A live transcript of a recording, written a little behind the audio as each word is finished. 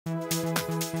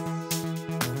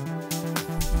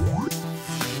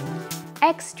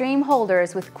extreme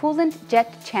holders with coolant jet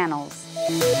channels.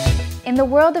 In the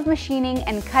world of machining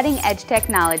and cutting-edge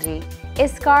technology,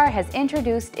 ISCAR has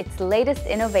introduced its latest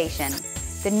innovation,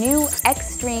 the new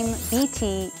Extreme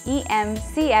BT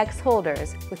EM-CX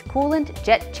holders with coolant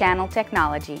jet channel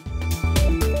technology.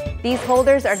 These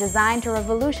holders are designed to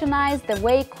revolutionize the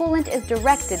way coolant is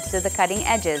directed to the cutting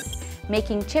edges,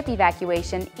 making chip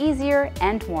evacuation easier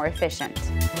and more efficient.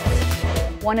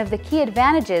 One of the key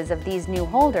advantages of these new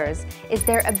holders is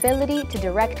their ability to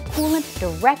direct coolant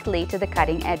directly to the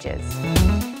cutting edges.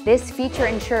 This feature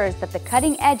ensures that the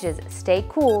cutting edges stay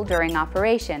cool during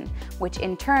operation, which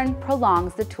in turn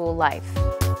prolongs the tool life.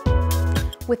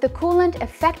 With the coolant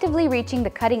effectively reaching the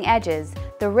cutting edges,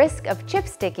 the risk of chip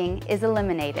sticking is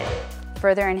eliminated,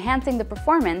 further enhancing the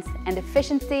performance and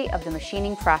efficiency of the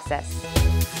machining process.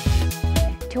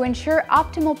 To ensure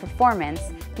optimal performance,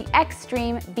 the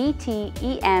Extreme BT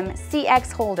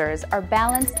EM-CX holders are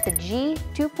balanced to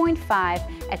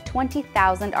G2.5 at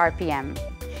 20,000 RPM.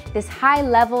 This high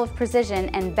level of precision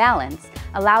and balance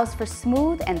allows for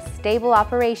smooth and stable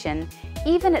operation,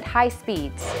 even at high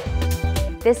speeds.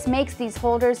 This makes these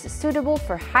holders suitable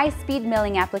for high-speed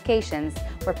milling applications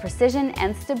where precision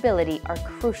and stability are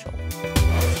crucial.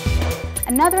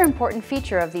 Another important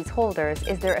feature of these holders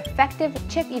is their effective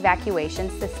chip evacuation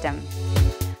system.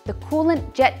 The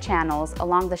coolant jet channels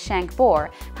along the shank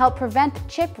bore help prevent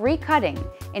chip recutting,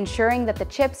 ensuring that the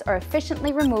chips are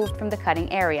efficiently removed from the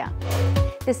cutting area.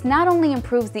 This not only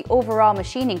improves the overall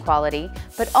machining quality,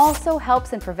 but also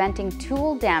helps in preventing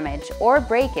tool damage or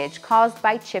breakage caused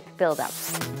by chip buildup.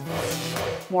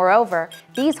 Moreover,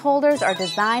 these holders are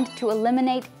designed to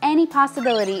eliminate any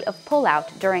possibility of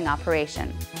pull-out during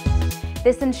operation.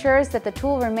 This ensures that the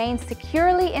tool remains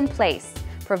securely in place,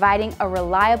 providing a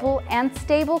reliable and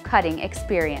stable cutting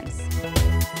experience.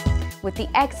 With the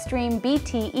Extreme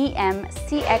BT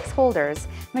EM-CX holders,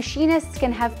 machinists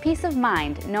can have peace of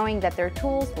mind knowing that their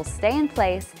tools will stay in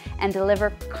place and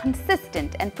deliver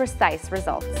consistent and precise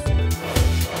results.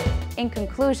 In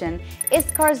conclusion,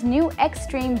 ISCAR's new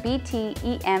Extreme BT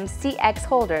EM-CX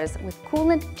holders with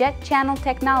coolant jet channel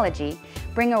technology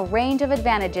bring a range of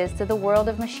advantages to the world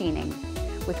of machining.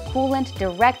 With coolant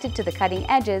directed to the cutting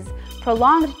edges,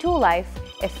 prolonged tool life,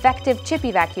 effective chip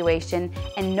evacuation,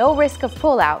 and no risk of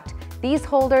pull-out, these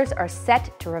holders are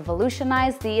set to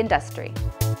revolutionize the industry.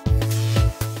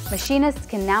 Machinists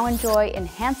can now enjoy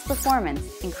enhanced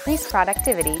performance, increased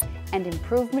productivity, and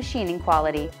improved machining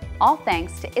quality, all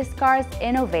thanks to ISCAR's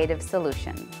innovative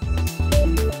solution.